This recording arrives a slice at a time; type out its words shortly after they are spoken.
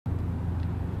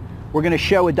we're going to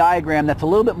show a diagram that's a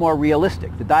little bit more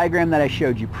realistic. The diagram that I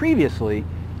showed you previously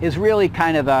is really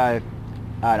kind of an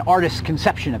artist's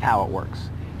conception of how it works.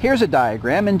 Here's a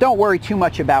diagram, and don't worry too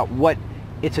much about what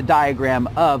it's a diagram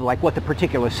of, like what the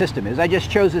particular system is. I just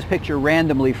chose this picture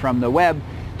randomly from the web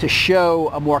to show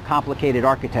a more complicated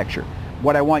architecture.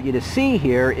 What I want you to see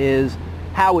here is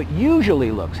how it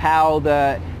usually looks, how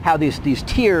these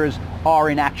tiers are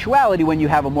in actuality when you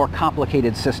have a more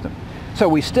complicated system. So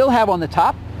we still have on the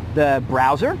top the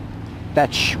browser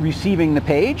that's receiving the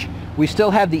page. We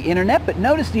still have the internet, but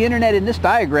notice the internet in this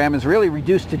diagram is really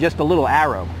reduced to just a little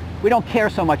arrow. We don't care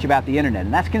so much about the internet,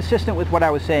 and that's consistent with what I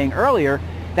was saying earlier,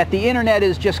 that the internet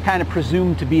is just kind of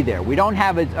presumed to be there. We don't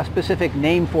have a specific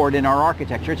name for it in our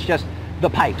architecture. It's just the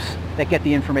pipes that get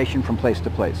the information from place to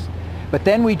place. But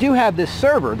then we do have this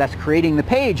server that's creating the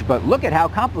page, but look at how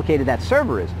complicated that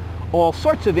server is. All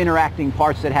sorts of interacting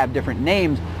parts that have different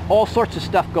names, all sorts of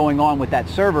stuff going on with that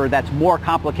server that's more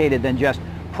complicated than just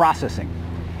processing.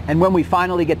 And when we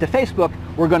finally get to Facebook,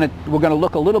 we're going to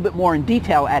look a little bit more in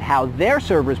detail at how their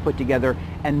server is put together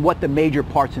and what the major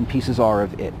parts and pieces are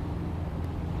of it.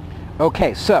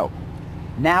 Okay, so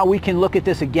now we can look at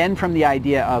this again from the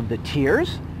idea of the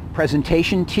tiers.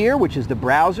 Presentation tier, which is the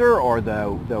browser or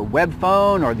the web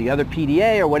phone or the other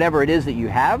PDA or whatever it is that you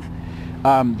have.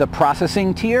 The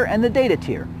processing tier and the data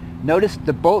tier. Notice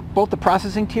both the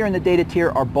processing tier and the data tier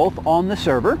are both on the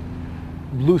server.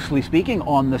 Loosely speaking,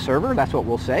 on the server, that's what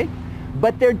we'll say.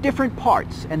 But they're different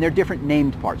parts, and they're different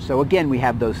named parts. So again, we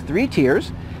have those three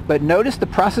tiers, but notice the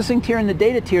processing tier and the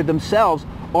data tier themselves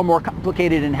are more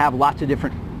complicated and have lots of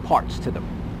different parts to them.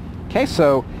 Okay,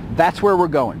 so that's where we're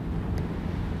going.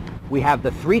 We have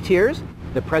the three tiers,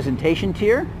 the presentation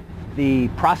tier, the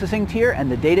processing tier, and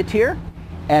the data tier.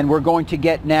 And we're going to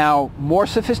get now more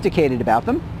sophisticated about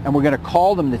them, and we're going to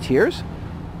call them the tiers.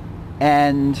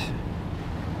 And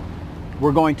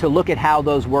we're going to look at how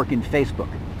those work in Facebook.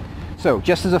 So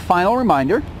just as a final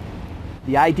reminder,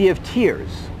 the idea of tiers.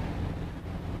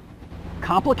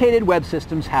 Complicated web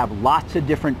systems have lots of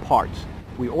different parts.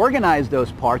 We organize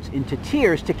those parts into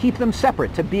tiers to keep them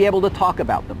separate, to be able to talk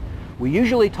about them. We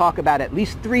usually talk about at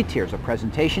least three tiers: a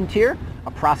presentation tier,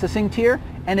 a processing tier,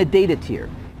 and a data tier.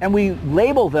 And we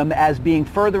label them as being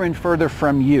further and further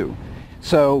from you.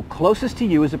 So closest to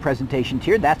you is the presentation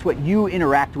tier. That's what you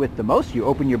interact with the most. You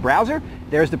open your browser,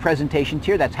 there's the presentation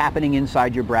tier that's happening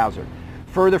inside your browser.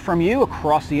 Further from you,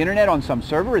 across the internet on some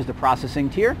server, is the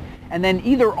processing tier. And then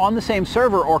either on the same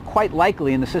server, or quite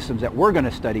likely in the systems that we're going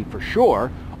to study for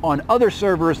sure, on other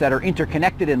servers that are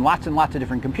interconnected in lots and lots of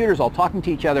different computers all talking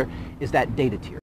to each other, is that data tier.